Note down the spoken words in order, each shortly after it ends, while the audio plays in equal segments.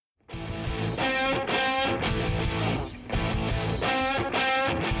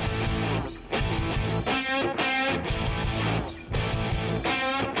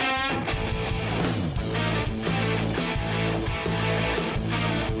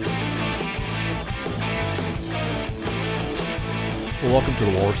Well, welcome to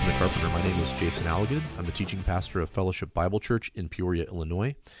The Walrus and the Carpenter. My name is Jason Alligood. I'm the teaching pastor of Fellowship Bible Church in Peoria,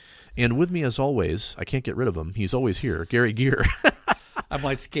 Illinois. And with me, as always, I can't get rid of him. He's always here, Gary Gear. I'm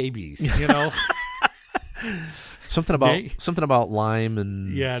like scabies, you know. Something about lime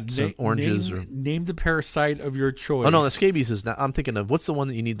and some oranges. Name the parasite of your choice. Oh no, the scabies is not. I'm thinking of what's the one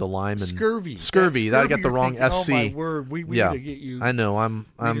that you need the lime and scurvy. Scurvy. I got the wrong thinking, SC. Oh my word, we need to get you. I know. I'm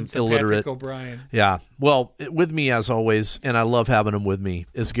illiterate. Patrick O'Brien. Yeah. Well, with me as always, and I love having him with me,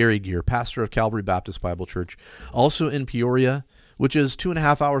 is Gary Gear, pastor of Calvary Baptist Bible Church, also in Peoria, which is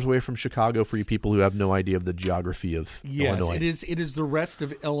 2.5 hours away from Chicago for you people who have no idea of the geography of Illinois. Yes, it is the rest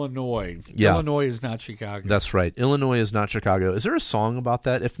of Illinois. Yeah. Illinois is not Chicago. That's right. Illinois is not Chicago. Is there a song about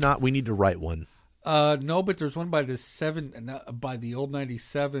that? If not, we need to write one. No, but there's one by the old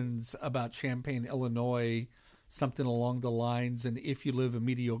 97s about Champaign, Illinois, something along the lines, and if you live a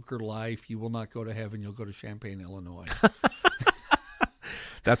mediocre life, you will not go to heaven, you'll go to Champaign, Illinois.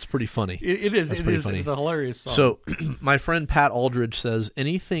 That's pretty funny. It is. That's it is. funny. It's a hilarious song. So my friend Pat Aldridge says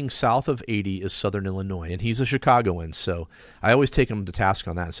anything south of 80 is Southern Illinois, and he's a Chicagoan. So I always take him to task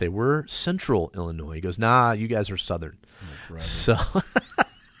on that and say, we're Central Illinois. He goes, nah, you guys are Southern. Oh, so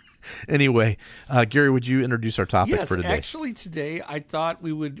anyway, Gary, would you introduce our topic for today? Yes, actually today I thought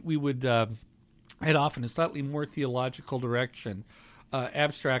we would head off in a slightly more theological direction,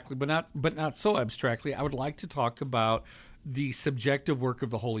 abstractly, but not so abstractly. I would like to talk about the subjective work of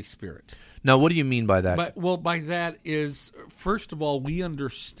the Holy Spirit. Now, what do you mean by that? By that is, first of all, we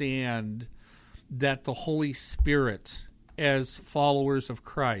understand that the Holy Spirit, as followers of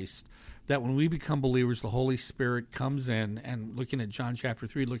Christ, that when we become believers, the Holy Spirit comes in, and looking at John chapter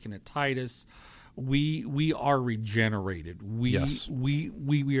 3, looking at Titus, we are regenerated. We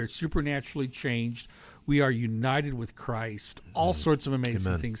are supernaturally changed. We are united with Christ. All sorts of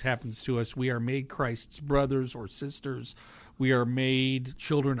amazing things happens to us. We are made Christ's brothers or sisters. We are made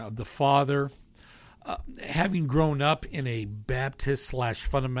children of the Father. Having grown up in a Baptist /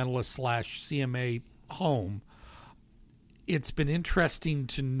 fundamentalist / CMA home, it's been interesting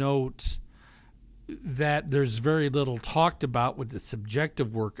to note that there's very little talked about with the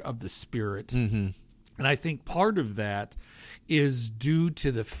subjective work of the Spirit. Mm-hmm. And I think part of that is due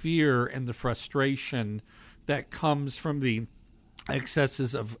to the fear and the frustration that comes from the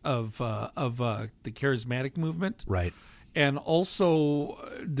excesses of the charismatic movement. Right. And also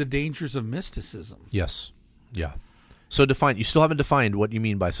the dangers of mysticism. Yes. Yeah. So you still haven't defined what you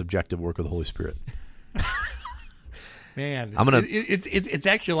mean by subjective work of the Holy Spirit. Man, it's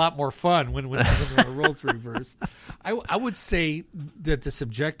actually a lot more fun when the roles reversed. I would say that the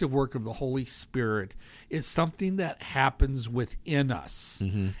subjective work of the Holy Spirit is something that happens within us,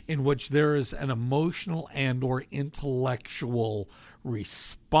 in which there is an emotional and or intellectual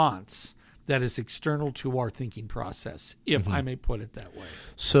response that is external to our thinking process, if I may put it that way.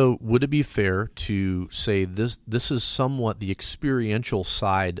 So would it be fair to say this is somewhat the experiential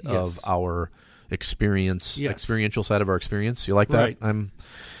side of our experiential side of our experience? You like that?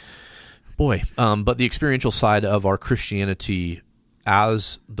 Right. But the experiential side of our Christianity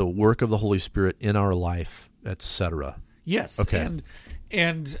as the work of the Holy Spirit in our life, etc. Yes. Okay.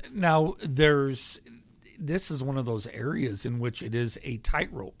 And now this is one of those areas in which it is a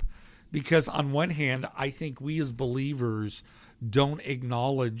tightrope, because on one hand, I think we as believers don't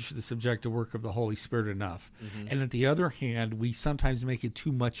acknowledge the subjective work of the Holy Spirit enough. And at the other hand, we sometimes make it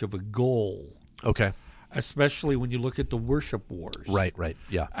too much of a goal. Okay. Especially when you look at the worship wars. Right.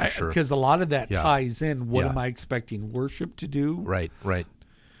 Yeah, for sure. Because a lot of that ties in, what am I expecting worship to do? Right.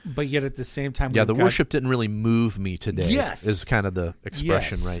 But yet at the same time... Yeah, worship didn't really move me today. Yes. Is kind of the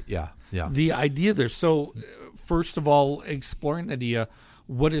expression, right? Yeah. The idea there. So, first of all, exploring the idea,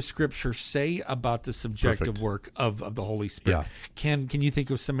 what does Scripture say about the subjective work of the Holy Spirit? Yeah. Can you think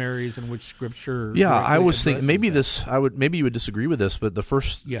of some areas in which Scripture? Yeah, I was thinking maybe you would disagree with this, but the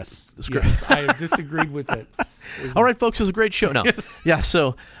first yes, I have disagreed with it. All right, folks, it was a great show. No, yeah.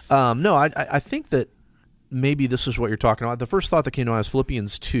 So I think that maybe this is what you're talking about. The first thought that came to mind is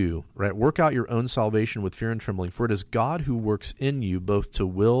Philippians 2, right? Work out your own salvation with fear and trembling, for it is God who works in you both to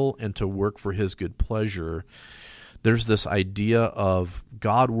will and to work for His good pleasure. There's this idea of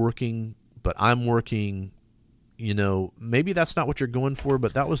God working, but I'm working. Maybe that's not what you're going for,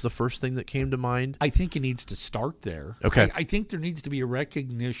 but that was the first thing that came to mind. I think it needs to start there. Okay. I think there needs to be a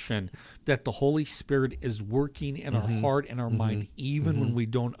recognition that the Holy Spirit is working in our heart and our mind, even when we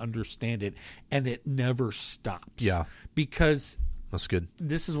don't understand it, and it never stops. Yeah. Because that's good.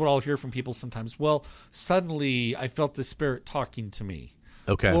 This is what I'll hear from people sometimes. Well, suddenly I felt the Spirit talking to me.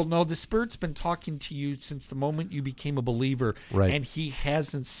 Okay. Well, no, the Spirit's been talking to you since the moment you became a believer, Right. and He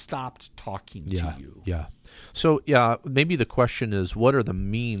hasn't stopped talking Yeah. to you. Yeah. So, yeah, maybe the question is, what are the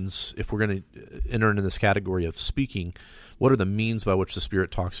means, if we're going to enter into this category of speaking, what are the means by which the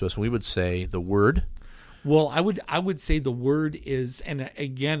Spirit talks to us? And we would say the Word. Well, I would say the Word is, and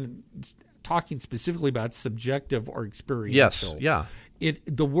again, talking specifically about subjective or experiential. Yes. Yeah.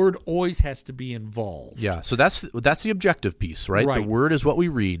 The Word always has to be involved. Yeah. So that's the objective piece, right? The Right. Word is what we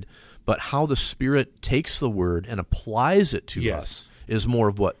read, but how the Spirit takes the Word and applies it to Yes. us is more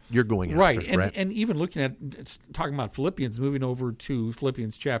of what you're going Right. after, And right? and even looking at talking about Philippians, moving over to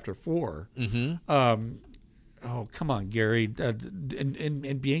Philippians chapter 4. Oh, come on, Gary,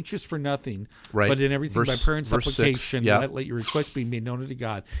 and be anxious for nothing, Right. but in everything by prayer and Verse 6, supplication, yeah. let your requests be made known to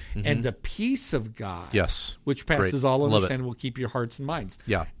God, and the peace of God, Yes. which passes Great. all Love it. understanding, will keep your hearts and minds.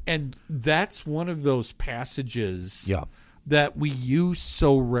 Yeah. And that's one of those passages Yeah. that we use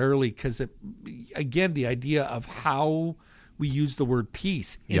so rarely because, again, the idea of how we use the word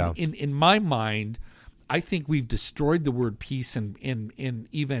peace. Yeah. In my mind, I think we've destroyed the word peace in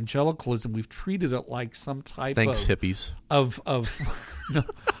evangelicalism. We've treated it like some type Thanks, hippies. of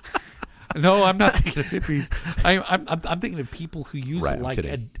no, I'm not thinking of hippies. I'm thinking of people who use Right, it I'm like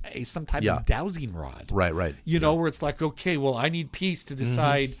kidding. some type Yeah. of dowsing rod. Right. You know, where it's like, okay, well, I need peace to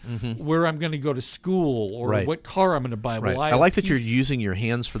decide where I'm going to go to school or Right. what car I'm going to buy. Right. Well, I have like that you're peace. using your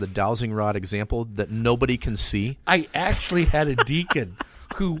hands for the dowsing rod example that nobody can see. I actually had a deacon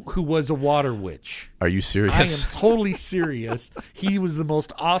who was a water witch. Are you serious? I am totally serious. He was the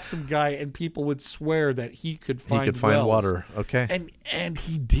most awesome guy, and people would swear that he could find He could find wells. water. Okay. and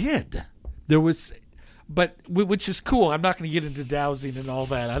he did. There was, but which is cool. I'm not going to get into dowsing and all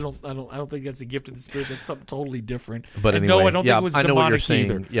that. I don't think that's a gift of the Spirit. That's something totally different. But And anyway, no, I don't yeah, think it was I know what you're demonic saying.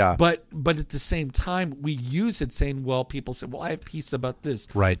 either. Yeah. But at the same time, we use it saying, well, people say, well, I have peace about this.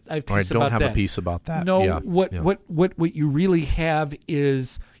 Right. I have Or I peace don't about have that. a peace about that. No, Yeah. what you really have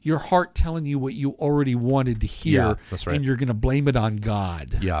is your heart telling you what you already wanted to hear. Yeah, that's right. And you're going to blame it on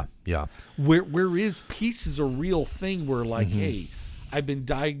God. Yeah. Where is peace is a real thing where like, hey, I've been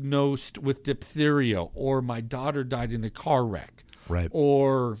diagnosed with diphtheria, or my daughter died in a car wreck, Right.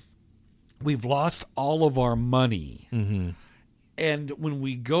 or we've lost all of our money. And when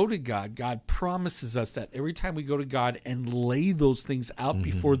we go to God, God promises us that every time we go to God and lay those things out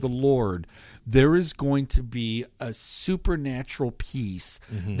before the Lord, there is going to be a supernatural peace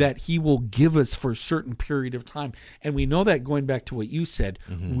that He will give us for a certain period of time. And we know that, going back to what you said,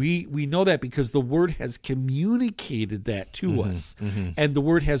 we know that because the Word has communicated that to us. And the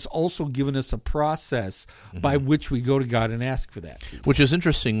Word has also given us a process by which we go to God and ask for that peace. Which is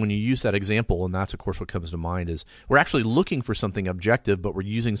interesting when you use that example, and that's, of course, what comes to mind is we're actually looking for something objective, but we're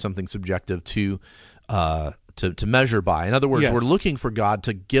using something subjective to measure by. In other words, Yes. we're looking for God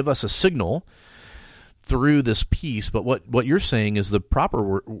to give us a signal through this peace, but what you're saying is the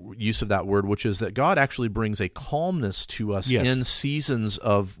proper use of that word, which is that God actually brings a calmness to us Yes. in seasons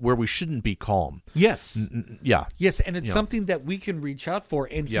of where we shouldn't be calm. Yes. Yeah. Yes, and it's Yeah. something that we can reach out for,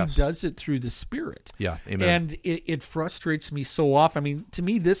 and Yes. He does it through the Spirit. Yeah, amen. And it frustrates me so often. I mean, to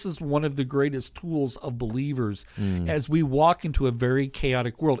me, this is one of the greatest tools of believers as we walk into a very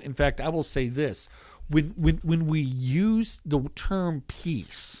chaotic world. In fact, I will say this. When we use the term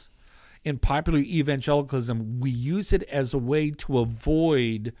peace in popular evangelicalism, we use it as a way to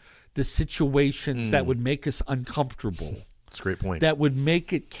avoid the situations that would make us uncomfortable. That's a great point. That would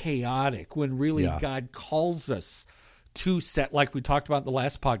make it chaotic, when really Yeah. God calls us to set, like we talked about in the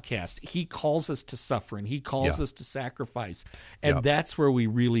last podcast, He calls us to suffer and He calls Yeah. us to sacrifice. And Yeah. that's where we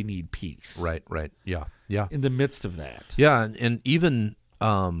really need peace. Right. Yeah. In the midst of that. Yeah, and even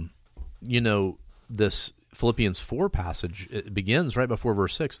this Philippians 4 passage, it begins right before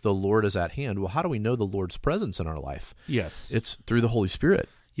verse 6, the Lord is at hand. Well, how do we know the Lord's presence in our life? Yes. It's through the Holy Spirit,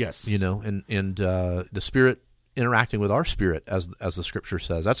 Yes. and the Spirit interacting with our spirit, as the Scripture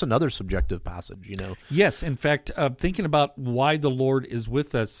says. That's another subjective passage, Yes. In fact, thinking about why the Lord is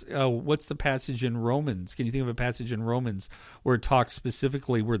with us, what's the passage in Romans? Can you think of a passage in Romans where it talks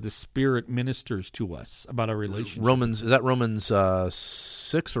specifically where the Spirit ministers to us about our relationship? Romans, is that Romans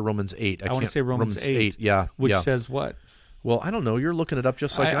 6 or Romans 8? I want to say Romans 8. Yeah. Which yeah. says what? Well, I don't know. You're looking it up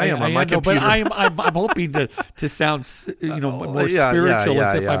just like I am on my know, computer. but I'm hoping to sound more Yeah, spiritual,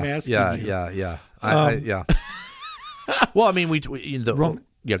 as if yeah. I'm asking Yeah, you. yeah. Yeah. Well, I mean,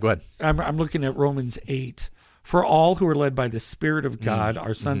 yeah, go ahead. I'm looking at Romans 8. For all who are led by the Spirit of God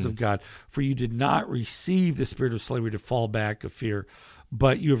are sons of God. For you did not receive the spirit of slavery to fall back of fear,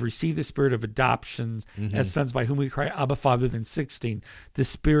 but you have received the Spirit of adoption as sons by whom we cry, Abba, Father. Then 16, the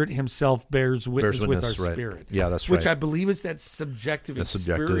Spirit himself bears witness with our right. spirit. Yeah, that's which right. I believe is that subjective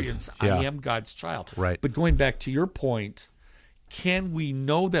experience. Yeah. I am God's child. Right. But going back to your point, can we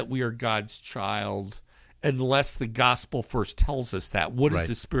know that we are God's child unless the gospel first tells us that? What is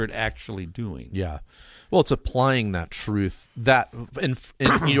the Spirit actually doing? Yeah. Well, it's applying that truth. That, and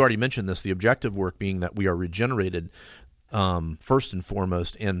you already mentioned this, the objective work being that we are regenerated first and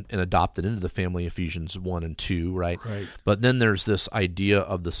foremost and adopted into the family, Ephesians 1 and 2, right? Right. But then there's this idea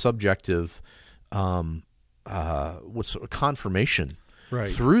of the subjective what's confirmation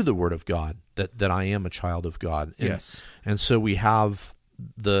through the Word of God that I am a child of God. And, yes. And so we have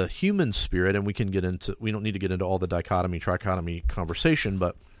the human spirit, and we don't need to get into all the dichotomy, trichotomy conversation,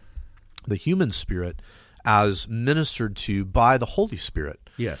 but the human spirit as ministered to by the Holy Spirit,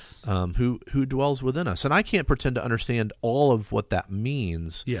 yes, who dwells within us. And I can't pretend to understand all of what that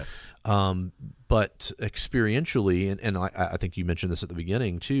means. Yes. But experientially, and I think you mentioned this at the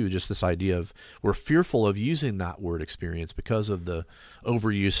beginning too, just this idea of we're fearful of using that word experience because of the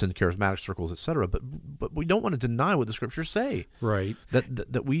overuse in charismatic circles, et cetera. But we don't want to deny what the Scriptures say. Right.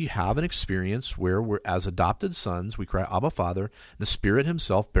 That we have an experience where we're, as adopted sons, we cry, Abba, Father, the Spirit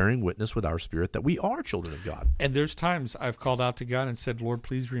himself bearing witness with our spirit that we are children of God. And there's times I've called out to God and said, Lord,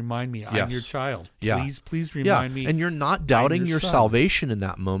 please remind me I'm your child. Please remind me. And you're not doubting your salvation in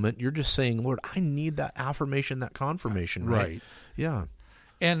that moment. You're just saying, Lord, I need that affirmation, that confirmation. Right. Yeah.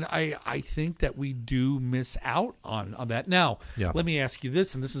 And I think that we do miss out on that. Now, let me ask you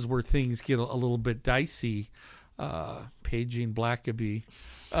this, and this is where things get a little bit dicey. Paging Blackaby.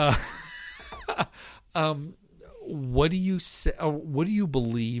 What do you say? What do you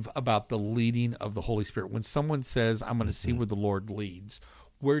believe about the leading of the Holy Spirit? When someone says, I'm going to see where the Lord leads,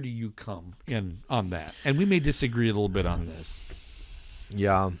 where do you come in on that? And we may disagree a little bit on this.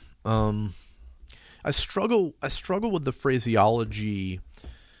 Yeah. I struggle with the phraseology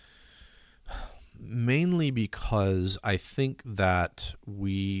mainly because I think that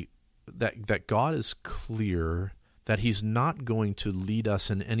that God is clear that he's not going to lead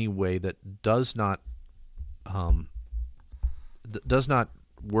us in any way that does not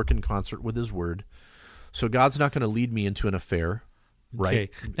work in concert with his word. So God's not going to lead me into an affair,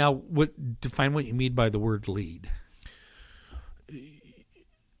 right? Okay. Now, define what you mean by the word lead.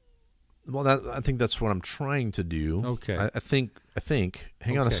 Well, I think that's what I'm trying to do. Okay. I think.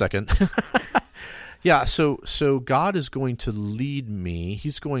 Hang on a second. Yeah. So God is going to lead me.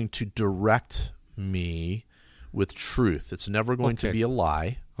 He's going to direct me with truth. It's never going to be a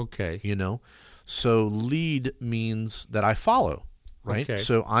lie. Okay. So lead means that I follow, right? Okay.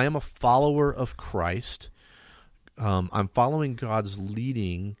 So I am a follower of Christ. I'm following God's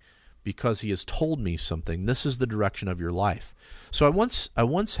leading because he has told me something. This is the direction of your life. So I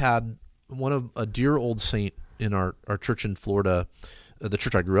once had a dear old saint in our church in Florida, the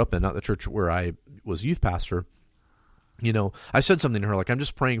church I grew up in, not the church where I was youth pastor. I said something to her like, I'm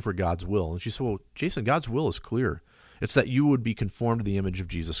just praying for God's will. And she said, well, Jason, God's will is clear. It's that you would be conformed to the image of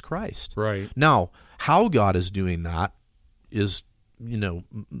Jesus Christ. Right. Now, how God is doing that is,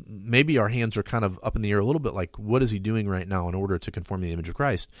 maybe our hands are kind of up in the air a little bit, like, what is he doing right now in order to conform to the image of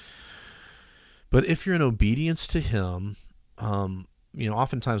Christ? But if you're in obedience to him,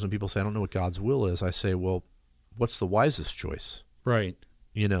 oftentimes when people say, I don't know what God's will is, I say, well, what's the wisest choice? Right.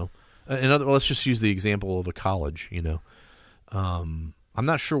 Let's just use the example of a college, I'm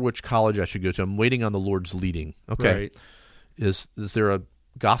not sure which college I should go to. I'm waiting on the Lord's leading. Okay. Right. Is there a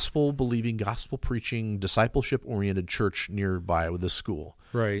gospel-believing, gospel-preaching, discipleship-oriented church nearby with this school?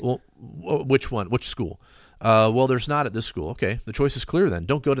 Right. Well, which one? Which school? Well, there's not at this school. Okay, the choice is clear then.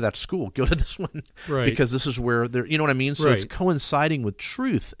 Don't go to that school. Go to this one. Right. Because this is where you know what I mean? So it's coinciding with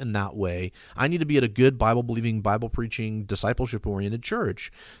truth in that way. I need to be at a good Bible-believing, Bible-preaching, discipleship-oriented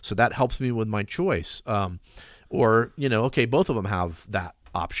church. So that helps me with my choice. Okay, both of them have that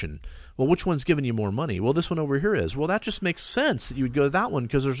option. Well, which one's giving you more money? Well, this one over here is. Well, that just makes sense that you would go to that one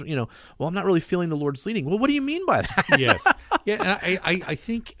because there's, well, I'm not really feeling the Lord's leading. Well, what do you mean by that? Yes. Yeah, and I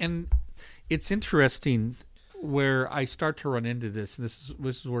think, and it's interesting where I start to run into this, and this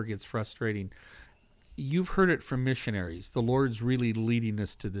is where it gets frustrating. You've heard it from missionaries. The Lord's really leading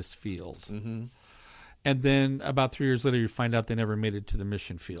us to this field. Mm-hmm. And then about 3 years later, you find out they never made it to the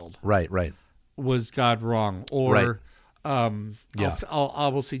mission field. Right. Was God wrong? Or Yeah. I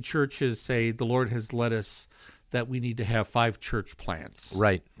will see churches say the Lord has led us that we need to have 5 church plants.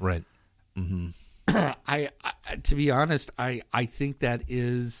 Right. Mm-hmm. I to be honest, I think that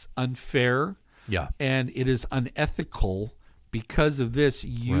is unfair. Yeah. And it is unethical because of this,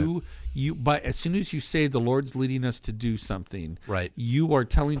 as soon as you say the Lord's leading us to do something, Right. you are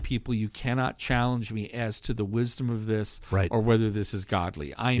telling people you cannot challenge me as to the wisdom of this, Right. or whether this is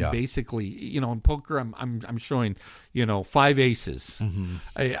godly. I am Yeah. basically, in poker, I'm showing, 5 aces.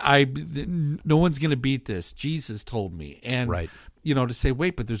 No one's going to beat this. Jesus told me, and Right. to say,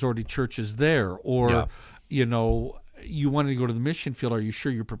 wait, but there's already churches there, or you want to go to the mission field. Are you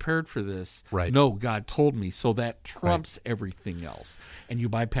sure you're prepared for this? Right. No, God told me. So that trumps everything else. And you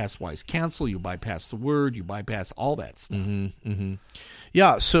bypass wise counsel, you bypass the word, you bypass all that stuff.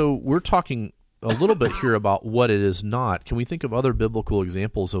 Yeah, so we're talking a little bit here about what it is not. Can we think of other biblical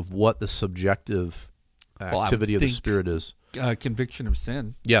examples of what the subjective activity of the Spirit is? Conviction of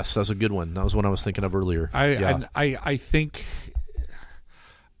sin. Yes, that's a good one. That was one I was thinking of earlier. I think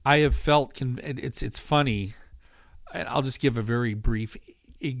I have felt it's funny, and I'll just give a very brief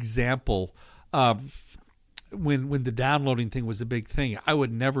example. When the downloading thing was a big thing, I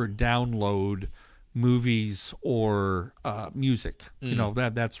would never download movies or music.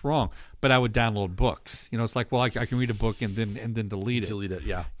 That's wrong. But I would download books. It's like, well, I can read a book and then delete it. Delete it,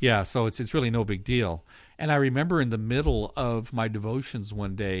 yeah. Yeah, so it's really no big deal. And I remember in the middle of my devotions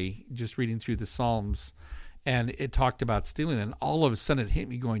one day, just reading through the Psalms, and it talked about stealing, and all of a sudden it hit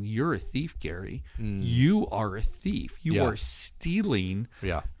me going, you're a thief, Gary. You are a thief. You are stealing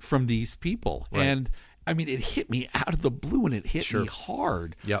from these people. Right. And, I mean, it hit me out of the blue, and it hit me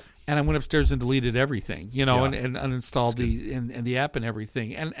hard. Yep. And I went upstairs and deleted everything, and uninstalled the app and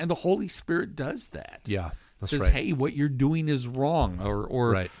everything. And the Holy Spirit does that. Yeah, that's says, right. hey, what you're doing is wrong, or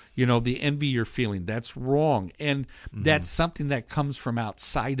Right. The envy you're feeling, that's wrong. And that's something that comes from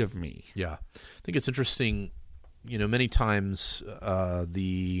outside of me. Yeah. I think it's interesting, many times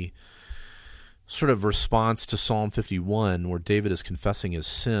the sort of response to Psalm 51, where David is confessing his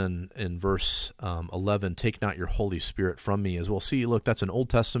sin in verse 11, take not your Holy Spirit from me, as we'll see. Look, that's an Old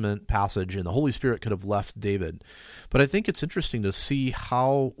Testament passage, and the Holy Spirit could have left David. But I think it's interesting to see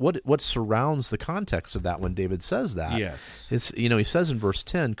what surrounds the context of that when David says that. Yes. It's, he says in verse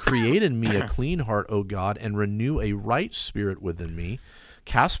 10, create in me a clean heart, O God, and renew a right spirit within me.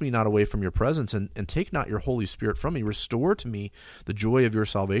 Cast me not away from your presence, and take not your Holy Spirit from me. Restore to me the joy of your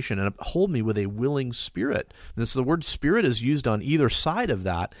salvation, and uphold me with a willing spirit. The word spirit is used on either side of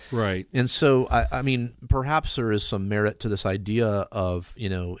that. Right. And so, I mean, perhaps there is some merit to this idea of,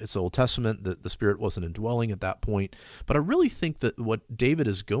 it's the Old Testament, that the Spirit wasn't indwelling at that point. But I really think that what David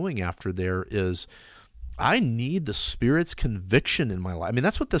is going after there is, I need the Spirit's conviction in my life. I mean,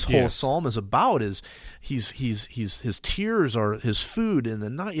 that's what this whole psalm is about. Is he's his tears are his food in the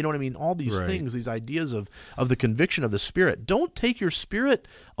night. You know what I mean? All these things, these ideas of the conviction of the Spirit. Don't take your Spirit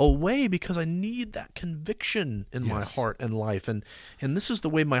away, because I need that conviction in my heart and life. And this is the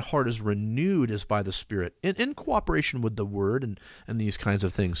way my heart is renewed, is by the Spirit in cooperation with the Word and these kinds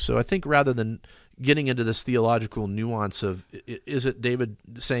of things. So I think rather than getting into this theological nuance of, is it David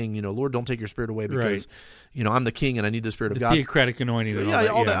saying, Lord, don't take your Spirit away because, I'm the king and I need the Spirit of God. Theocratic anointing and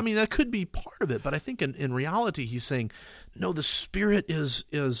all that. I mean, that could be part of it, but I think in reality he's saying, no, the Spirit is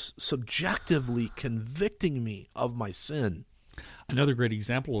subjectively convicting me of my sin. Another great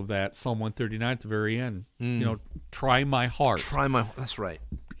example of that, Psalm 139 at the very end. Try my heart. That's right.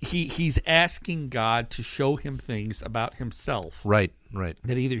 He's asking God to show him things about himself. Right.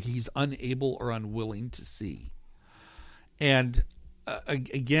 That either he's unable or unwilling to see. And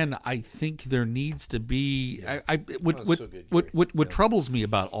again, I think there needs to be. What troubles me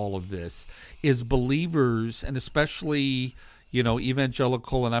about all of this is believers, and especially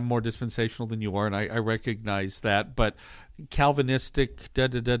evangelical, and I'm more dispensational than you are, and I recognize that, but Calvinistic,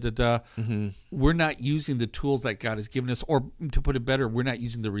 we're not using the tools that God has given us, or to put it better, we're not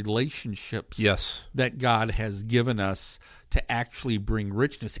using the relationships that God has given us to actually bring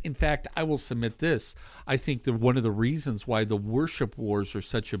richness. In fact, I will submit this. I think that one of the reasons why the worship wars are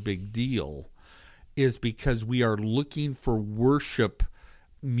such a big deal is because we are looking for worship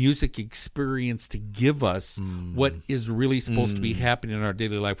music experience to give us what is really supposed to be happening in our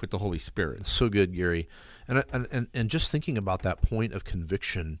daily life with the Holy Spirit. So good, Gary. And just thinking about that point of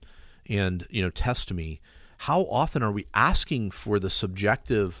conviction and, test me, how often are we asking for the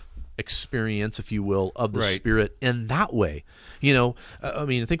subjective experience, if you will, of the Spirit in that way?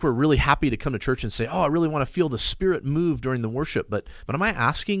 I think we're really happy to come to church and say, oh, I really want to feel the Spirit move during the worship. But am I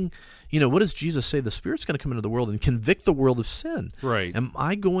asking, what does Jesus say? The Spirit's going to come into the world and convict the world of sin. Right. Am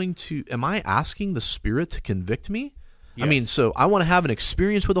I asking the Spirit to convict me? Yes. I mean, so I want to have an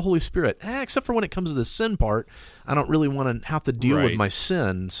experience with the Holy Spirit, except for when it comes to the sin part. I don't really want to have to deal with my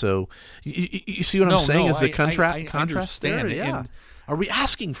sin. So you see what I'm saying? Is the contrast there? Yeah. Are we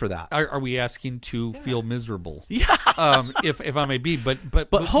asking for that? Are we asking to feel miserable? Yeah. If I may be, but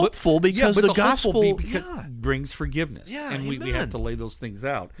hopeful because but the gospel brings forgiveness, and we have to lay those things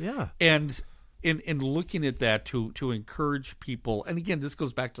out. Yeah. And in looking at that to encourage people, and again, this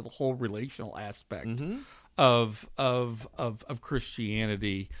goes back to the whole relational aspect of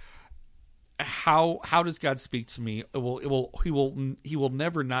Christianity. How does God speak to me? He will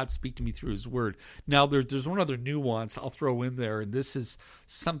never not speak to me through His Word. Now there's one other nuance I'll throw in there, and this is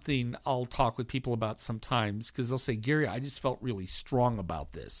something I'll talk with people about sometimes, because they'll say, Gary, I just felt really strong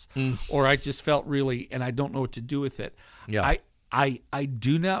about this, or I just felt really, and I don't know what to do with it. Yeah. I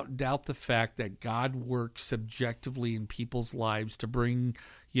do not doubt the fact that God works subjectively in people's lives to bring,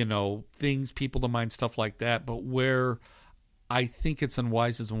 things, people to mind, stuff like that. But where I think it's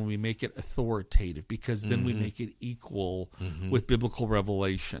unwise is when we make it authoritative, because then we make it equal with biblical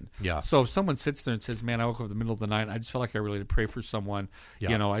revelation. Yeah. So if someone sits there and says, man, I woke up in the middle of the night and I just felt like I really had to pray for someone,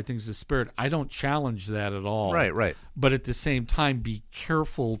 I think it's the Spirit. I don't challenge that at all. Right. But at the same time, be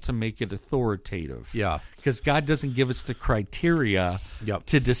careful to make it authoritative. Yeah. Because God doesn't give us the criteria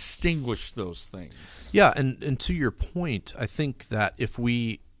to distinguish those things. Yeah, and to your point, I think that if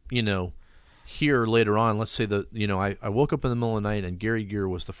we, here later on, let's say I woke up in the middle of the night and Gary Gear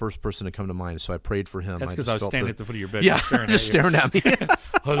was the first person to come to mind, so I prayed for him. That's because I was standing at the foot of your bed. Yeah, staring at me.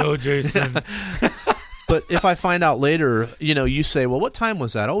 Hello, Jason. But if I find out later, you say, well, what time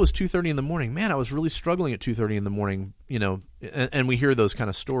was that? Oh, it was 2:30 in the morning. Man, I was really struggling at 2:30 in the morning, and we hear those kind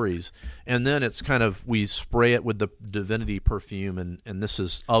of stories. And then it's kind of, we spray it with the divinity perfume, and this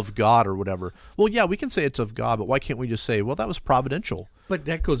is of God or whatever. Well, yeah, we can say it's of God, but why can't we just say, well, that was providential? But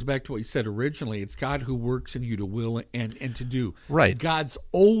that goes back to what you said originally. It's God who works in you to will and to do. Right. God's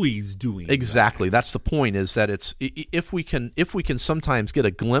always doing exactly. That's the point, is that it's, if we can sometimes get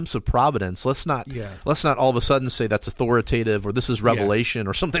a glimpse of providence, let's not all of a sudden say that's authoritative or this is revelation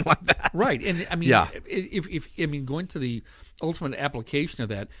or something like that. Right. And I mean, if going to the ultimate application of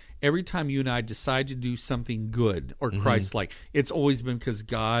that, every time you and I decide to do something good or Christ-like, it's always been because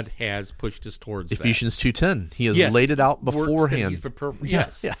God has pushed us towards Ephesians 2:10. He has laid it out beforehand. He's prepared for,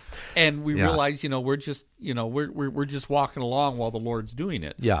 and we realize, we're just, we're just walking along while the Lord's doing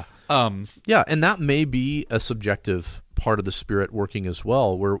it. Yeah. And that may be a subjective part of the Spirit working as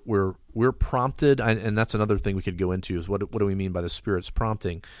well. We're prompted, and that's another thing we could go into, is what do we mean by the Spirit's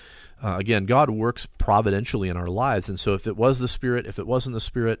prompting? Again, God works providentially in our lives, and so if it was the Spirit, if it wasn't the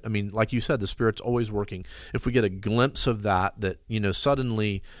Spirit, I mean, like you said, the Spirit's always working. If we get a glimpse of that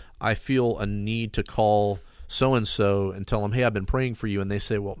suddenly I feel a need to call so-and-so and tell them, hey, I've been praying for you, and they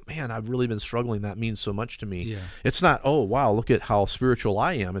say, well, man, I've really been struggling. That means so much to me. Yeah. It's not, oh, wow, look at how spiritual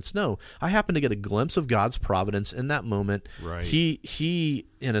I am. It's, no, I happen to get a glimpse of God's providence in that moment. Right. He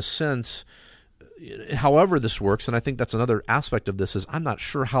in a sense, however this works, and I think that's another aspect of this, is I'm not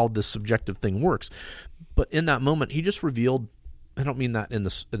sure how this subjective thing works, but in that moment, he just revealed, I don't mean that in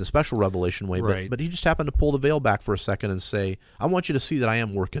the special revelation way, but he just happened to pull the veil back for a second and say, I want you to see that I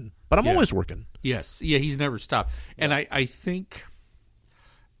am working, but I'm always working. Yes. Yeah, he's never stopped. And I think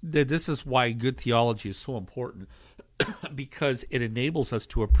that this is why good theology is so important, because it enables us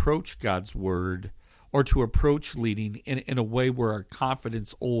to approach God's Word or to approach leading in a way where our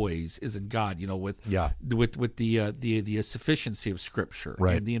confidence always is in God, with the sufficiency of Scripture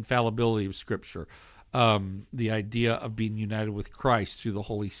and the infallibility of Scripture. The idea of being united with Christ through the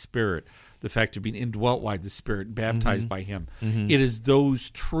Holy Spirit, the fact of being indwelt by the Spirit, baptized by Him. It is those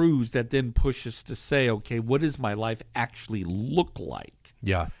truths that then push us to say, okay, what does my life actually look like?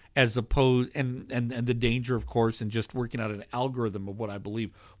 Yeah. As opposed, and the danger, of course, in just working out an algorithm of what I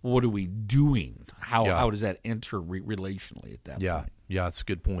believe. What are we doing? How does that enter relationally at that point? Yeah, that's a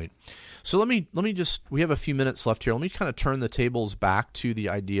good point. So let me just, we have a few minutes left here. Let me kind of turn the tables back to the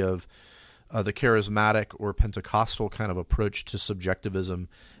idea of the charismatic or Pentecostal kind of approach to subjectivism,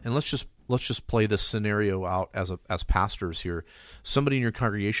 and let's just play this scenario out as pastors here. Somebody in your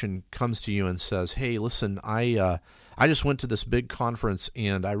congregation comes to you and says, "Hey, listen, I just went to this big conference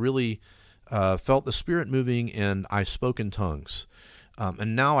and I really felt the Spirit moving and I spoke in tongues,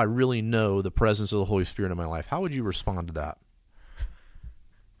 and now I really know the presence of the Holy Spirit in my life." How would you respond to that?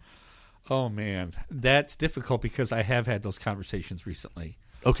 Oh man, that's difficult because I have had those conversations recently.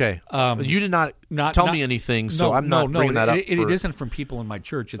 Okay. You did not tell me anything, so I'm not bringing that up. It isn't from people in my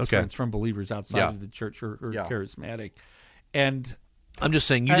church. It's from believers outside of the church or charismatic. And I'm just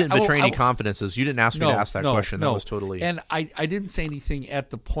saying, you didn't betray any confidences. You didn't ask me to ask that question. That was totally... And I didn't say anything at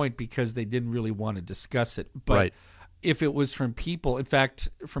the point because they didn't really want to discuss it. But if it was from people, in fact,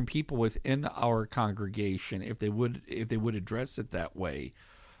 from people within our congregation, if they would address it that way,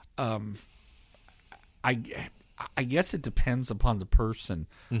 I guess it depends upon the person.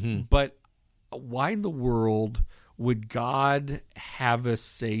 Mm-hmm. But why in the world would God have us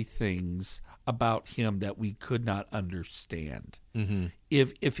say things about him that we could not understand? Mm-hmm.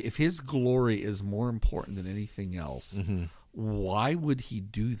 If his glory is more important than anything else, Mm-hmm. why would he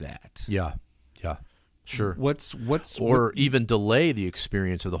do that? Yeah. Sure. Or even delay the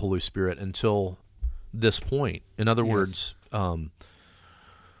experience of the Holy Spirit until this point. In other words,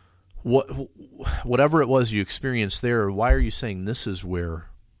 whatever it was you experienced there, why are you saying this is where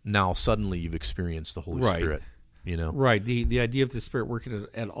now suddenly you've experienced the Holy Spirit? Right. The idea of the Spirit working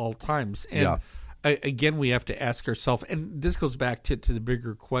at all times. And again, we have to ask ourselves, and this goes back to the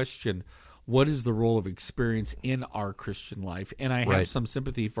bigger question, what is the role of experience in our Christian life? And I have some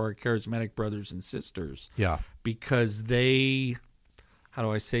sympathy for our charismatic brothers and sisters. Yeah. Because they, how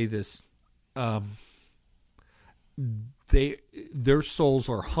do I say this? Their souls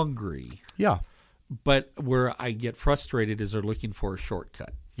are hungry. Yeah. But where I get frustrated is they're looking for a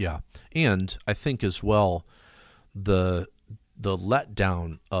shortcut. Yeah. And I think as well, the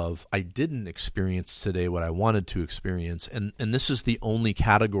letdown of I didn't experience today what I wanted to experience, and this is the only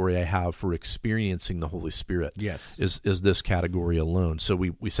category I have for experiencing the Holy Spirit. Yes, is this category alone. So we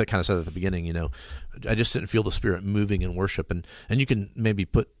kind of said at the beginning, I just didn't feel the Spirit moving in worship, and you can maybe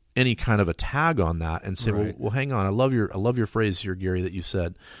put any kind of a tag on that and say, well, hang on, I love your phrase here, Gary, that you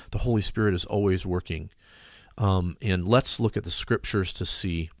said the Holy Spirit is always working, and let's look at the Scriptures to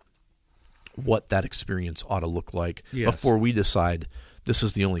see what that experience ought to look like before we decide this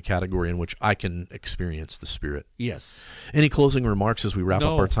is the only category in which I can experience the Spirit. Yes. Any closing remarks as we wrap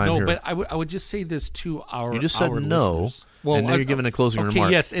up our time here? No, but I would just say this to our You just said no, listeners. Well, and now you're giving a closing remark.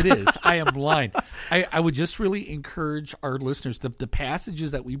 Yes, it is. I am blind. I would just really encourage our listeners, the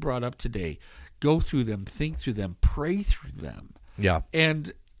passages that we brought up today, go through them, think through them, pray through them. Yeah.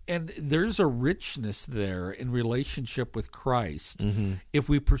 And there's a richness there in relationship with Christ if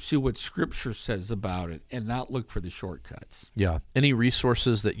we pursue what Scripture says about it and not look for the shortcuts. Yeah. Any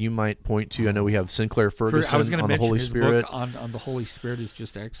resources that you might point to? I know we have Sinclair Ferguson on the Holy Spirit. Book on the Holy Spirit is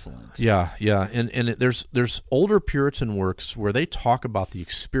just excellent. Yeah. And there's older Puritan works where they talk about the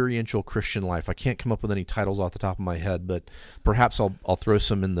experiential Christian life. I can't come up with any titles off the top of my head, but perhaps I'll throw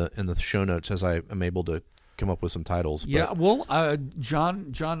some in the show notes as I am able to come up with some titles. Yeah, well,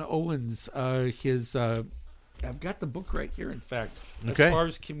 John Owen's his I've got the book right here. In fact, as far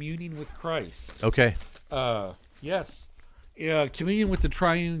as communing with Christ. Okay. Yes, communion with the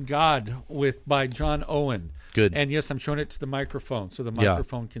Triune God by John Owen. Good. And yes, I'm showing it to the microphone so the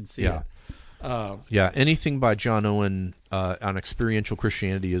microphone can see it. Anything by John Owen on experiential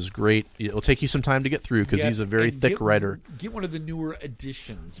Christianity is great. It'll take you some time to get through because he's a very thick writer. Get one of the newer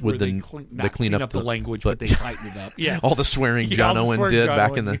editions with where they clean up the language, but they tighten it up. Yeah, all the swearing John Owen did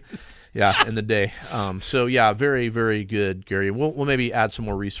back in the in the day. Very, very good, Gary. We'll maybe add some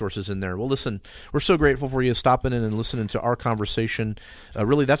more resources in there. Well, listen, we're so grateful for you stopping in and listening to our conversation.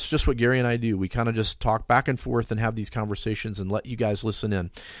 Really, that's just what Gary and I do. We kind of just talk back and forth and have these conversations and let you guys listen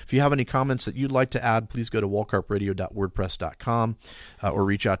in. If you have any comments that you'd like to add, please go to wallcarpradio.wordpress.com or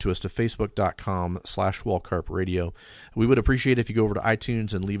reach out to us to facebook.com/wallcarpradio. We would appreciate if you go over to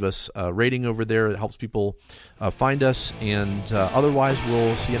iTunes and leave us a rating over there. It helps people find us. And otherwise,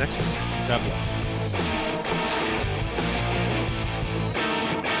 we'll see you next time. God bless.